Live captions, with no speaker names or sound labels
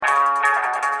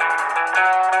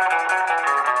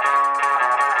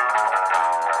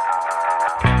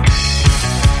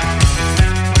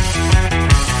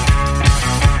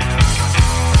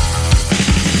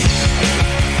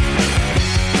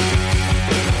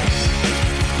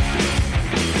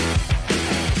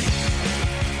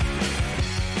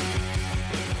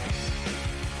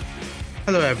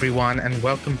Hello, everyone, and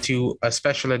welcome to a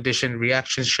special edition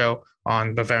reaction show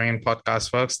on Bavarian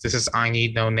Podcast Works. This is I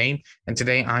Need No Name, and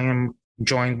today I am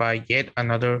joined by yet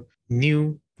another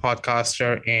new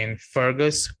podcaster in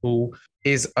Fergus, who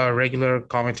is a regular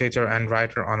commentator and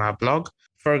writer on our blog.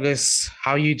 Fergus,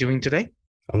 how are you doing today?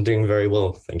 I'm doing very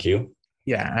well, thank you.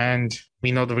 Yeah, and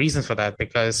we know the reason for that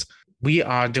because we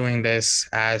are doing this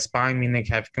as Bayern Munich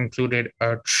have concluded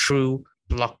a true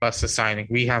blockbuster signing.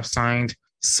 We have signed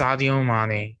Sadio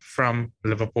Mane from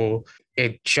Liverpool.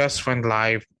 It just went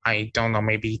live, I don't know,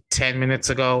 maybe 10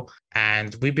 minutes ago.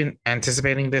 And we've been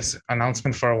anticipating this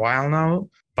announcement for a while now,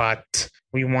 but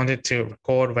we wanted to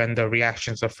record when the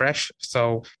reactions are fresh.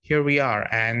 So here we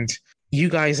are. And you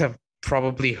guys have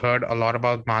probably heard a lot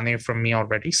about Mane from me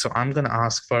already. So I'm going to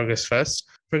ask Fergus first.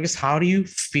 Fergus, how do you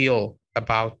feel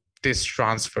about this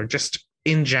transfer? Just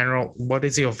in general, what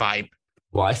is your vibe?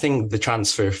 Well, I think the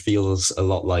transfer feels a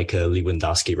lot like a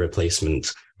Lewandowski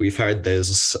replacement. We've heard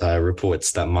there's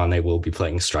reports that Mane will be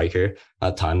playing striker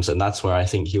at times, and that's where I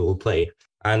think he will play.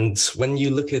 And when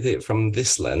you look at it from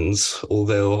this lens,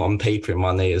 although on paper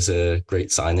Mane is a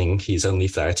great signing, he's only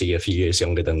 30, a few years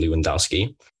younger than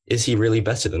Lewandowski. Is he really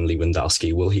better than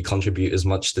Lewandowski? Will he contribute as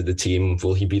much to the team?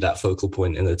 Will he be that focal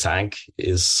point in attack?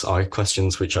 Are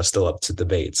questions which are still up to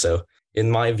debate. So in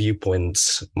my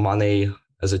viewpoint, Mane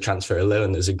as a transfer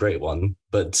alone is a great one.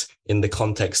 But in the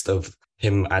context of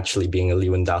him actually being a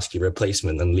Lewandowski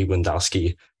replacement and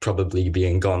Lewandowski probably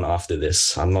being gone after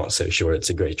this, I'm not so sure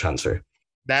it's a great transfer.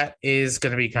 That is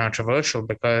going to be controversial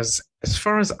because as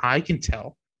far as I can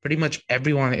tell, pretty much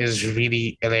everyone is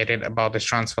really elated about this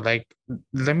transfer. Like,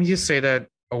 let me just say that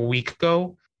a week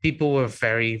ago, people were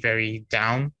very, very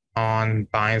down on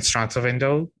Bayern's transfer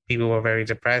window. People were very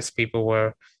depressed. People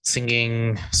were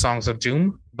singing songs of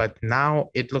doom. But now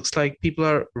it looks like people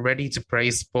are ready to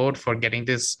praise sport for getting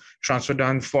this transfer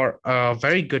done for a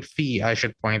very good fee, I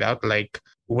should point out. Like,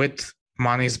 with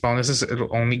Mane's bonuses,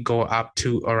 it'll only go up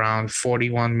to around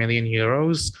 41 million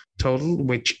euros total,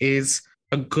 which is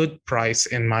a good price,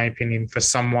 in my opinion, for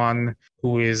someone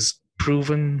who is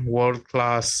proven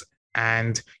world-class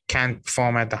and can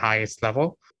perform at the highest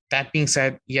level. That being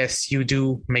said, yes, you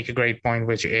do make a great point,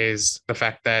 which is the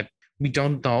fact that we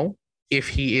don't know if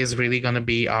he is really going to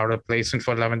be our replacement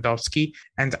for Lewandowski.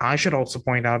 And I should also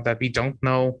point out that we don't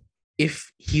know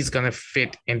if he's going to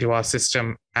fit into our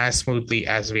system as smoothly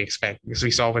as we expect, because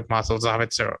we saw with Marcel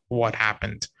Sabitzer what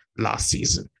happened last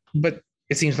season. But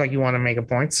it seems like you want to make a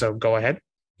point, so go ahead.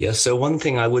 Yeah, so one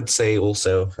thing I would say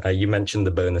also, you mentioned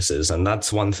the bonuses, and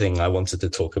that's one thing I wanted to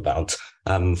talk about,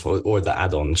 or the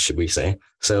add-ons, should we say.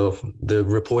 So the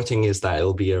reporting is that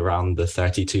it'll be around the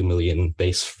 32 million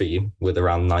base fee with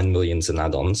around 9 million in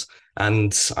add-ons.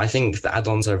 And I think the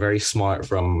add-ons are very smart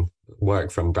from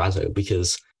Brazzo,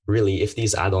 because really, if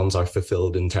these add-ons are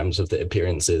fulfilled in terms of the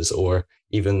appearances or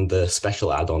even the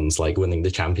special add-ons like winning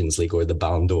the Champions League or the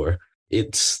Ballon d'Or,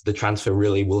 the transfer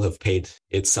really will have paid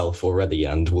itself already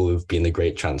and will have been a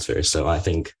great transfer. So I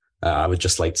think I would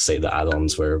just like to say the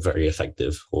add-ons were very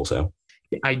effective also.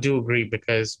 I do agree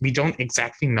because we don't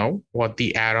exactly know what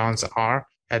the add-ons are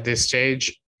at this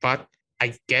stage, but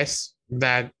I guess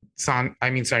that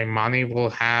Mane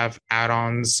will have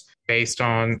add-ons based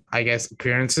on, I guess,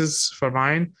 appearances for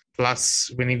Bayern,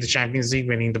 plus winning the Champions League,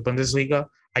 winning the Bundesliga.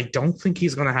 I don't think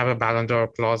he's going to have a Ballon d'Or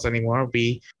clause anymore.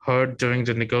 We heard during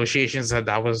the negotiations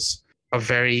that was a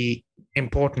very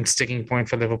important sticking point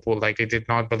for Liverpool. Like, they did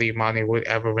not believe Mane would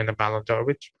ever win a Ballon d'Or,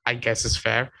 which I guess is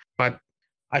fair. But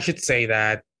I should say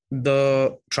that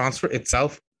the transfer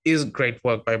itself is great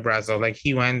work by Brazzo. Like,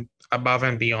 he went above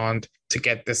and beyond to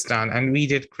get this done. And we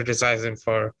did criticize him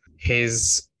for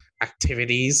his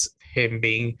activities, him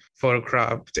being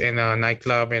photographed in a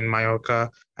nightclub in Mallorca,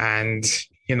 and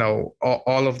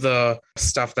all of the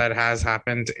stuff that has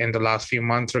happened in the last few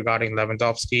months regarding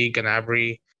Lewandowski,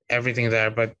 Gnabry, everything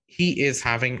there. But he is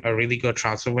having a really good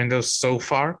transfer window so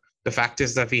far. The fact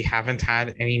is that we haven't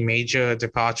had any major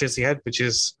departures yet, which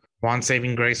is one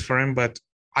saving grace for him. But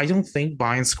I don't think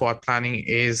Bayern squad planning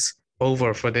is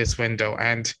over for this window.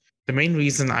 And the main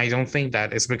reason I don't think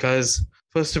that is because,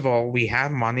 first of all, we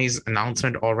have Mane's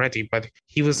announcement already, but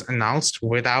he was announced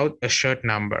without a shirt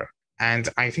number. And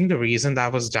I think the reason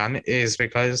that was done is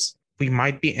because we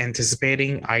might be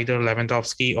anticipating either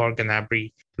Lewandowski or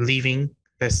Gnabry leaving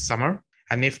this summer.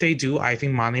 And if they do, I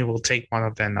think Mane will take one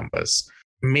of their numbers.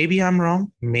 Maybe I'm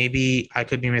wrong. Maybe I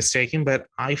could be mistaken, but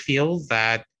I feel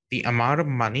that the amount of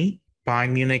money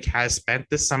Bayern Munich has spent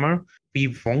this summer,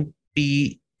 we won't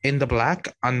be in the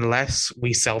black unless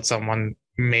we sell someone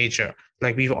major.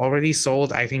 Like, we've already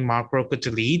sold, I think, Marc Roca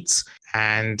to Leeds,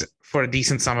 and for a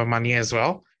decent sum of money as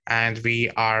well. And we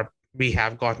are we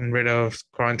have gotten rid of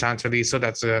Corentin Tolisso.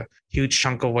 That's a huge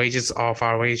chunk of wages off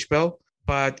our wage bill.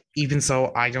 But even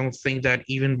so, I don't think that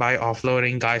even by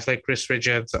offloading guys like Chris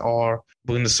Richards or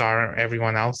Boone Sarr or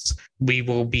everyone else, we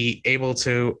will be able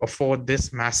to afford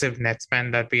this massive net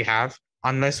spend that we have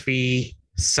unless we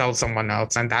sell someone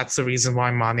else. And that's the reason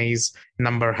why Mane's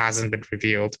number hasn't been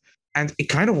revealed. And it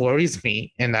kind of worries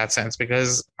me in that sense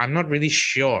because I'm not really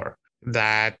sure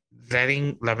that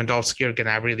letting Lewandowski or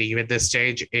Gnabry leave at this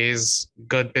stage is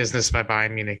good business by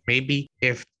Bayern Munich. Maybe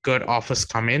if good offers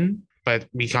come in, but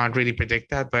we can't really predict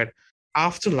that. But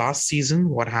after last season,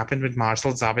 what happened with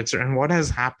Marcel Sabitzer and what has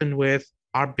happened with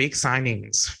our big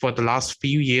signings for the last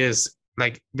few years,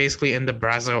 like basically in the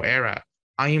Brazo era,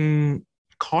 I'm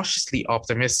cautiously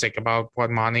optimistic about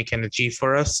what Mane can achieve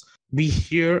for us. We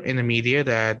hear in the media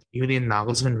that Julian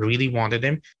Nagelsmann really wanted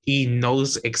him. He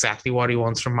knows exactly what he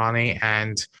wants from Mane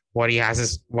and what he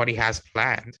has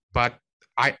planned. But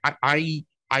I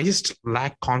just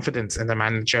lack confidence in the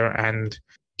manager. And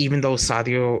even though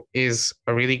Sadio is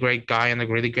a really great guy and a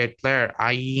really great player,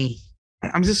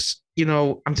 I'm just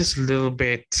a little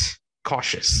bit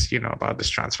cautious, about this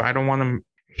transfer. I don't want to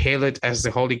hail it as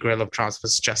the holy grail of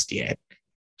transfers just yet.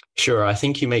 Sure, I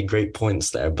think you make great points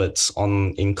there, but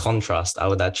in contrast, I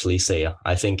would actually say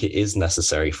I think it is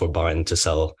necessary for Bayern to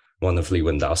sell one of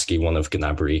Lewandowski, one of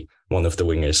Gnabry, one of the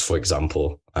wingers, for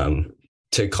example,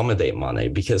 to accommodate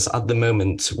Mane, because at the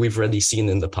moment, we've already seen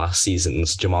in the past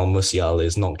seasons, Jamal Musiala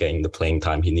is not getting the playing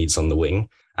time he needs on the wing.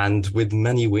 And with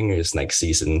many wingers next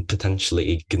season,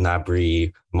 potentially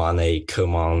Gnabry, Mane,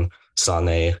 Coman,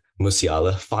 Sané,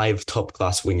 Musiala, 5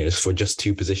 top-class wingers for just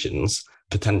 2 positions,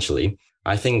 potentially.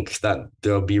 I think that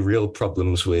there'll be real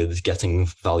problems with getting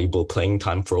valuable playing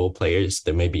time for all players.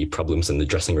 There may be problems in the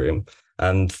dressing room.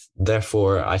 And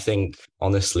therefore, I think,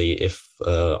 honestly, if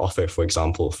offer, for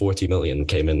example, 40 million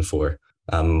came in for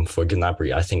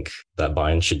Gnabry, I think that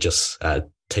Bayern should just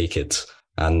take it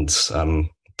and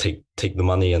take the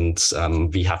money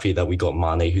and be happy that we got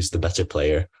Mane, who's the better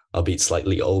player, albeit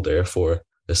slightly older, for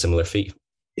a similar fee.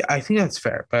 Yeah, I think that's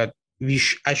fair. But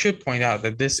I should point out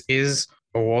that this is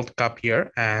a World Cup year,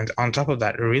 and on top of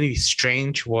that, a really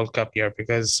strange World Cup year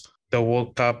because the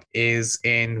World Cup is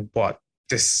in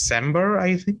December,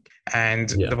 I think, and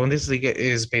the Bundesliga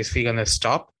is basically going to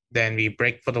stop. Then we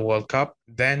break for the World Cup.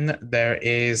 Then there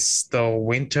is the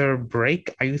winter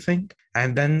break, I think,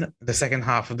 and then the second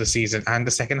half of the season. And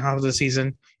the second half of the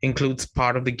season includes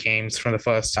part of the games from the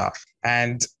first half.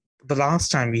 And the last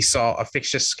time we saw a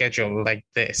fixture schedule like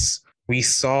this, we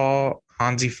saw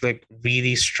Hansi Flick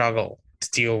really struggle to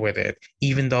deal with it,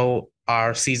 even though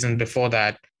our season before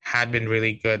that had been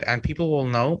really good. And people will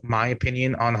know my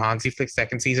opinion on Hansi Flick's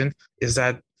second season is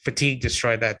that fatigue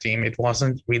destroyed that team. It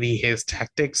wasn't really his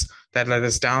tactics that let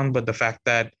us down, but the fact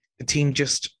that the team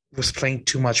just was playing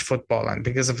too much football. And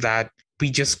because of that,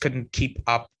 we just couldn't keep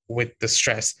up with the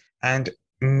stress. And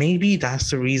maybe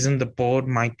that's the reason the board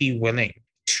might be willing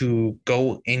to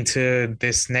go into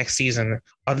this next season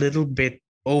a little bit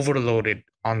overloaded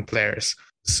on players.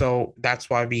 So that's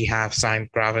why we have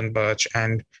signed Gravenberch,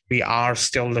 and we are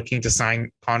still looking to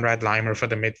sign Konrad Laimer for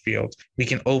the midfield. We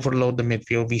can overload the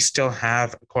midfield. We still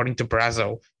have, according to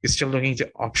Brazo, we're still looking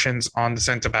to options on the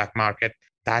centre-back market.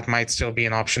 That might still be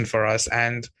an option for us.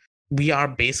 And we are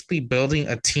basically building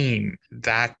a team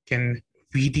that can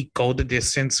really go the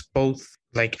distance, both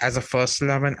like as a first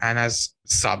 11 and as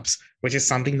subs, which is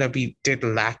something that we did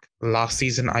lack last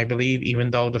season, I believe, even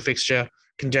though the fixture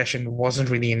congestion wasn't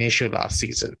really an issue last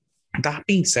season. That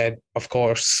being said, of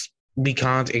course, we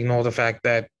can't ignore the fact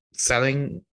that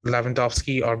selling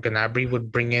Lewandowski or Gnabry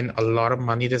would bring in a lot of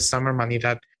money this summer, money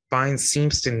that Bayern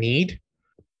seems to need.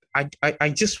 I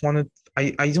just wanted,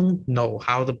 I don't know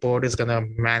how the board is going to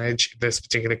manage this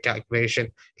particular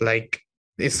calculation. Like,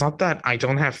 it's not that I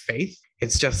don't have faith.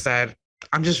 It's just that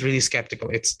I'm just really skeptical.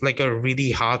 It's like a really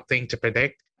hard thing to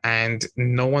predict. And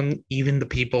no one, even the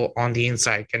people on the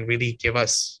inside, can really give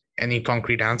us any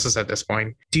concrete answers at this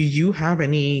point. Do you have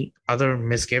any other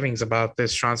misgivings about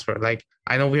this transfer? Like,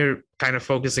 I know we're kind of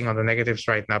focusing on the negatives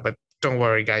right now, but don't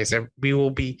worry, guys. We will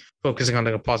be focusing on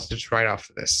the positives right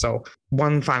after this. So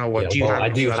one final word. I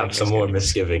do have some more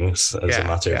misgivings, as a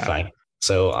matter of fact.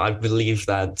 So I believe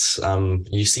that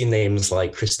you see names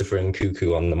like Christopher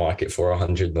Nkunku on the market for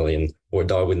 100 million, or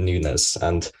Darwin Núñez,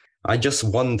 and I just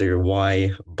wonder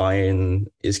why Bayern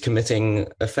is committing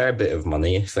a fair bit of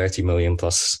money, 30 million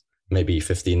plus maybe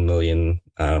 15 million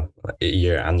a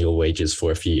year annual wages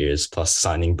for a few years, plus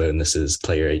signing bonuses,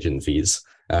 player agent fees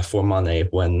for Mane,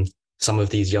 when some of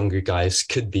these younger guys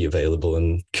could be available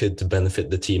and could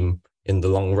benefit the team in the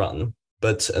long run.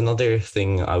 But another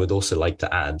thing I would also like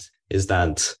to add is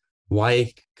that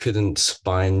why couldn't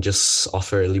Bayern just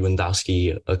offer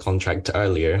Lewandowski a contract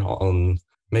earlier on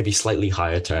maybe slightly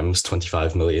higher terms,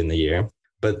 25 million a year?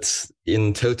 But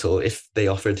in total, if they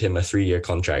offered him a 3-year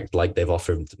contract like they've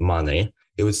offered Mane,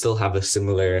 it would still have a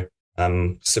similar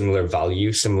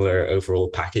value, similar overall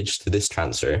package to this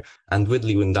transfer. And with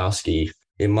Lewandowski,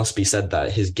 it must be said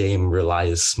that his game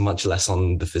relies much less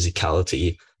on the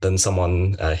physicality than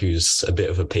someone who's a bit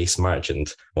of a pace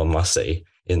merchant, one must say,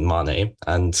 in Mane.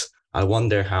 And I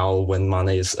wonder how, when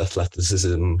Mane's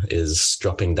athleticism is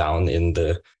dropping down in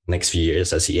the next few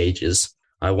years as he ages,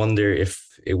 I wonder if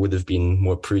it would have been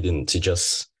more prudent to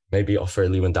just maybe offer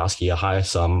Lewandowski a higher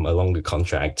sum, a longer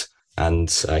contract, and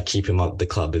keep him at the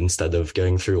club instead of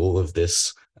going through all of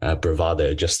this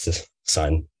bravado just to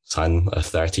sign a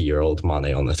 30-year-old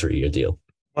Mane on a 3-year deal.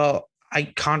 Well, I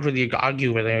can't really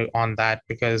argue with you on that,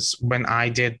 because when I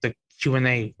did the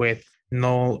Q&A with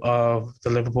Noel of the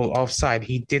Liverpool Offside,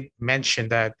 he did mention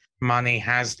that Mane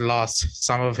has lost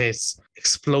some of his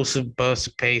explosive burst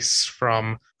of pace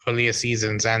from earlier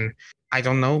seasons. And I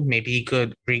don't know, maybe he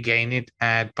could regain it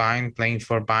at Bayern, playing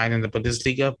for Bayern in the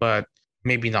Bundesliga, but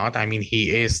maybe not. I mean,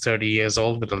 he is 30 years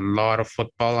old with a lot of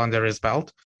football under his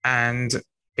belt. And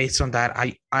based on that,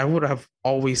 I would have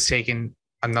always taken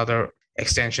another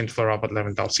extension for Robert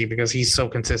Lewandowski, because he's so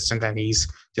consistent and he's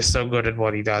just so good at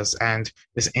what he does. And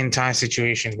this entire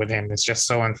situation with him is just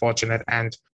so unfortunate,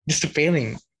 and just a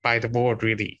failing by the board,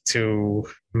 really, to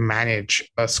manage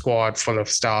a squad full of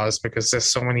stars, because there's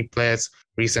so many players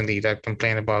recently that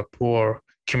complain about poor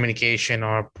communication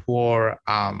or poor,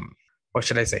 what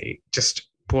should I say, just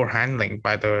poor handling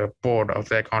by the board of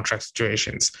their contract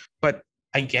situations. But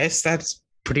I guess that's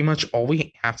pretty much all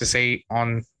we have to say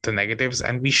on the negatives,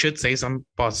 and we should say some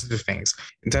positive things.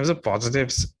 In terms of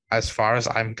positives, as far as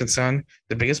I'm concerned,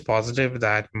 the biggest positive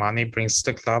that Mane brings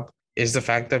to the club is the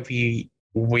fact that we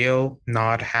will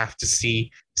not have to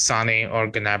see Sane or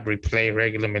Gnabry play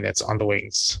regular minutes on the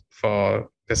wings for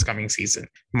this coming season.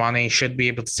 Mane should be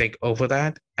able to take over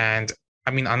that, and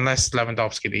I mean, unless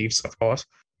Lewandowski leaves, of course,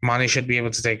 Mane should be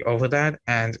able to take over that,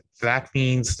 and that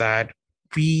means that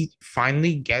we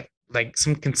finally get like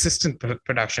some consistent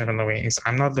production from the wings.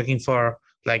 I'm not looking for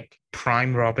like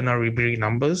prime Robin or Ribery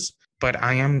numbers, but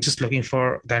I am just looking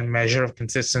for that measure of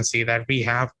consistency that we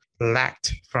have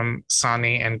lacked from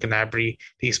Sane and Gnabry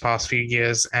these past few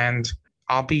years. And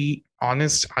I'll be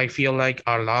honest, I feel like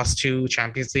our last 2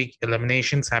 Champions League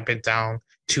eliminations have been down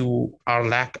to our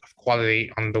lack of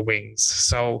quality on the wings.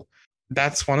 So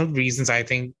that's one of the reasons I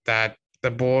think that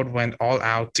the board went all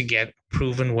out to get a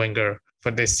proven winger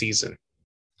for this season.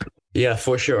 Yeah,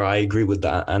 for sure. I agree with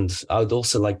that. And I would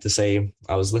also like to say,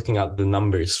 I was looking at the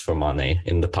numbers for Mane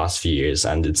in the past few years,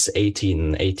 and it's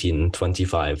 18,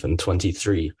 25, and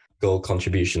 23 goal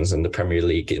contributions in the Premier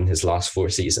League in his last 4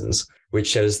 seasons, which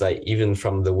shows that even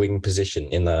from the wing position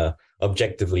in a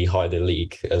objectively harder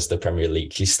league as the Premier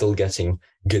League, he's still getting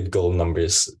good goal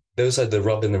numbers. Those are the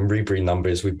Robin and Ribery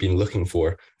numbers we've been looking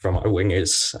for from our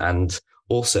wingers. And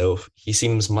also, he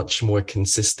seems much more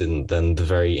consistent than the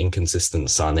very inconsistent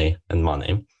Sane and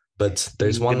Mane. But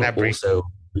there's one Gnabry. also...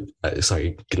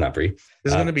 Gnabry.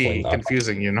 This is going to be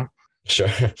confusing, you know? Sure,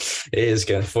 it is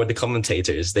good for the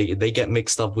commentators. They get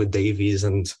mixed up with Davies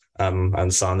and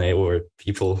Sane or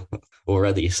people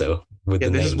already. So with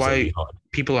the this names, is why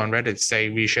people on Reddit say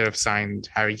we should have signed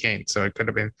Harry Kane. So it could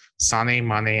have been Sane,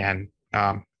 Mane,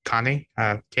 and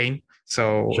Kane.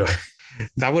 So sure.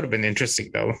 That would have been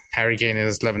interesting, though. Harry Kane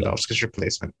is Lewandowski's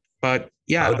replacement. But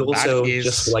yeah, I would also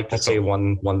just like to say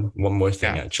one more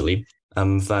thing, actually,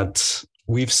 that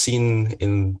we've seen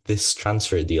in this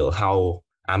transfer deal how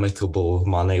amicable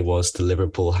Mane was to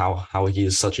Liverpool, how he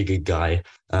is such a good guy,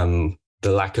 the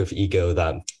lack of ego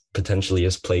that potentially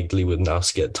has plagued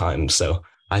Lewandowski at times. So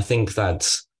I think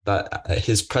that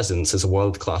his presence is a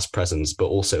world-class presence, but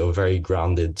also a very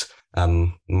grounded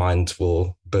mind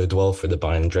will bode well for the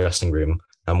Bayern dressing room.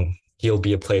 He'll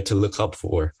be a player to look up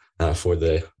for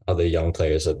the other young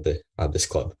players at this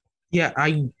club. Yeah,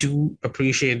 I do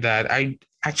appreciate that. I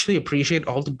actually appreciate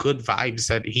all the good vibes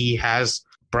that he has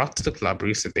brought to the club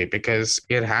recently, because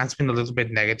it has been a little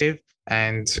bit negative,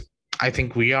 and I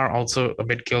think we are also a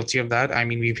bit guilty of that. I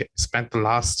mean, we've spent the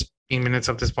last 15 minutes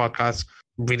of this podcast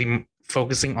really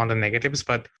focusing on the negatives,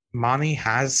 but Mane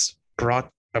has brought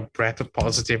a breath of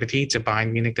positivity to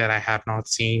Bayern Munich that I have not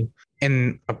seen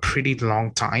in a pretty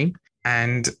long time.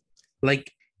 And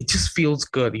like, it just feels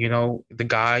good. You know, the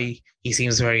guy, he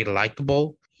seems very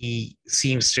likable. He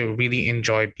seems to really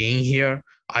enjoy being here.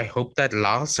 I hope that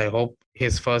lasts. I hope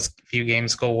his first few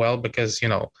games go well, because, you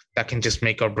know, that can just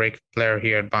make or break a player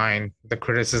here at Bayern. The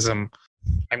criticism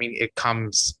I mean, it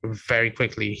comes very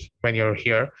quickly when you're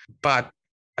here. But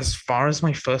as far as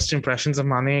my first impressions of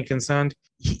Mane are concerned,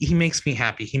 he makes me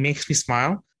happy. He makes me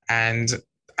smile. And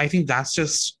I think that's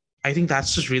just I think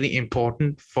that's just really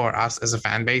important for us as a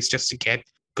fan base, just to get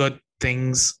good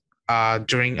things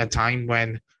during a time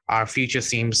when our future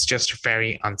seems just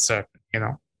very uncertain.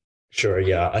 Sure,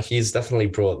 yeah. He's definitely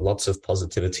brought lots of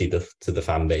positivity to the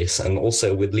fan base. And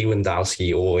also with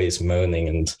Lewandowski always moaning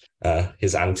and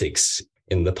his antics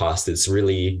in the past, it's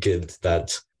really good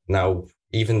that now,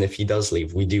 even if he does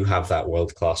leave, we do have that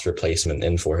world-class replacement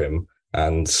in for him.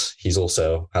 And he's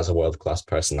also has a world-class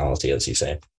personality, as you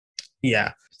say.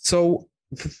 Yeah. So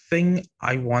the thing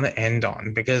I want to end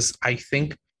on, because I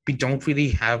think we don't really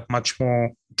have much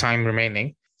more time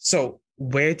remaining. So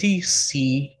where do you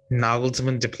see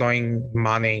Nagelsmann deploying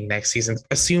Mane next season?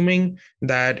 Assuming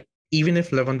that even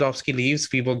if Lewandowski leaves,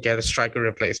 we will get a striker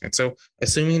replacement. So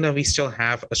assuming that we still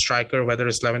have a striker, whether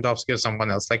it's Lewandowski or someone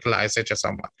else like Lysic or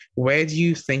someone, where do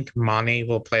you think Mane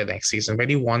will play next season? Where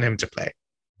do you want him to play?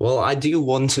 Well, I do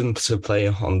want him to play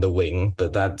on the wing,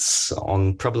 but that's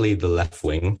on probably the left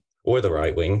wing or the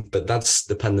right wing. But that's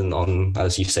dependent on,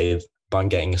 as you say, Bayern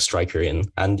getting a striker in.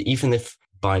 And even if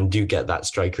Bayern do get that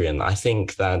striker in, I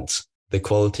think that the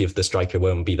quality of the striker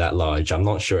won't be that large. I'm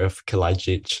not sure if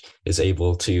Kalajdzic is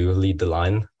able to lead the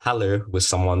line. Haller was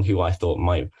someone who I thought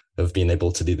might have been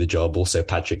able to do the job, also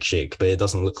Patrick Schick, but it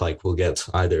doesn't look like we'll get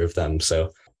either of them. So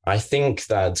I think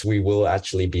that we will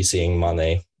actually be seeing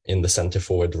Mane in the centre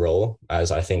forward role,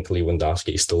 as I think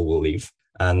Lewandowski still will leave.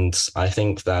 And I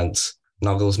think that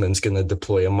Nagelsmann's going to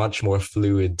deploy a much more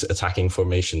fluid attacking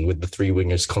formation with the three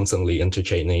wingers constantly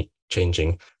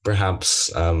interchanging.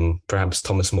 Perhaps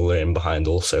Thomas Muller in behind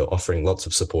also offering lots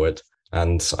of support.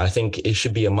 And I think it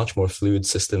should be a much more fluid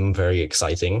system, very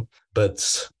exciting.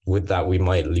 But with that, we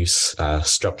might lose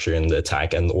structure in the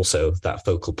attack and also that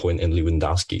focal point in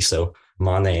Lewandowski. So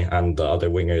Mane and the other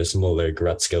wingers, Muller,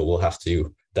 Goretzka, will have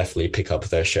to definitely pick up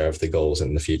their share of the goals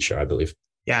in the future, I believe.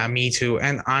 Yeah, me too.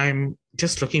 And I'm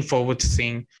just looking forward to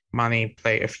seeing Mane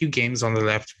play a few games on the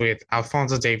left with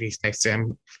Alphonso Davies next to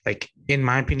him. Like, in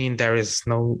my opinion, there is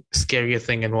no scarier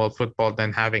thing in world football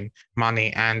than having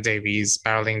Mane and Davies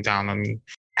barreling down on you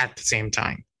at the same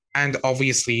time. And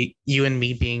obviously, you and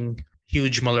me being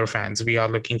huge Muller fans, we are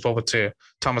looking forward to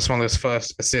Thomas Muller's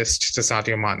first assist to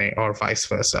Sadio Mane or vice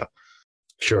versa.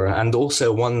 Sure. And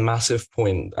also one massive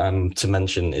point to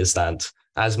mention is that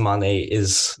as Mane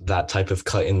is that type of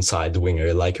cut inside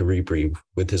winger like a Ribery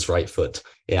with his right foot,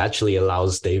 it actually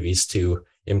allows Davies to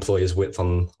employ his width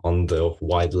on the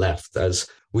wide left. As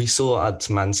we saw at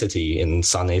Man City in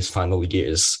Sané's final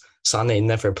years, Sané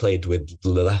never played with the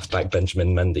left back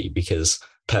Benjamin Mendy because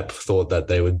Pep thought that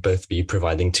they would both be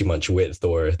providing too much width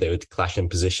or they would clash in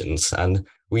positions. And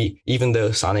even though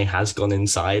Sané has gone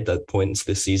inside at points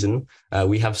this season,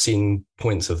 we have seen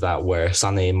points of that where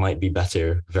Sané might be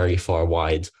better very far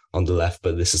wide on the left,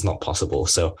 but this is not possible.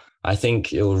 So I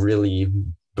think it'll really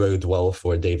bode well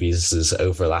for Davies'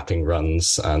 overlapping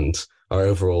runs and our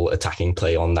overall attacking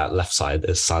play on that left side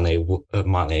as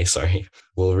Mane,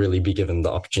 will really be given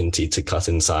the opportunity to cut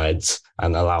inside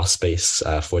and allow space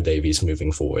for Davies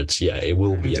moving forward. Yeah, it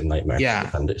will be a nightmare for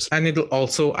defenders. And it'll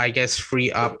also, I guess,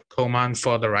 free up Coman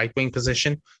for the right wing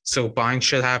position. So Bayern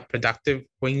should have productive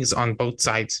wings on both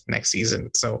sides next season.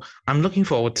 So I'm looking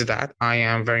forward to that. I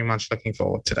am very much looking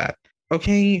forward to that.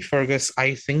 Okay, Fergus,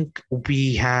 I think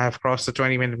we have crossed the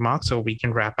 20-minute mark, so we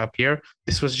can wrap up here.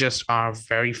 This was just our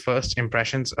very first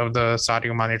impressions of the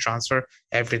Sadio Mane transfer,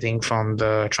 everything from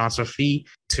the transfer fee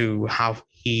to how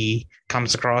he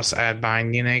comes across at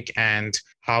Bayern Munich and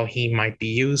how he might be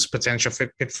used, potential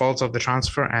pitfalls of the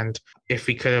transfer, and if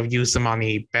we could have used the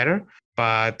money better.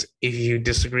 But if you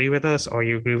disagree with us or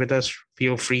you agree with us,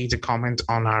 feel free to comment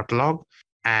on our blog.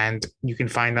 And you can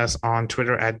find us on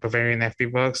Twitter at Bavarian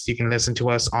FB Works. You can listen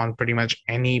to us on pretty much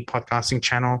any podcasting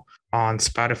channel on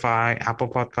Spotify, Apple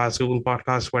Podcasts, Google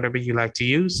Podcasts, whatever you like to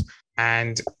use.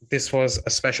 And this was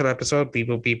a special episode. We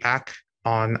will be back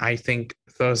on, I think,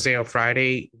 Thursday or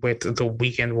Friday with the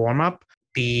weekend warm-up.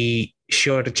 Be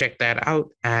sure to check that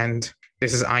out. And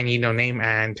this is I Need No Name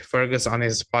and Fergus on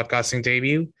his podcasting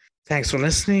debut. Thanks for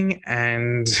listening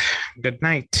and good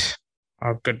night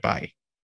or goodbye.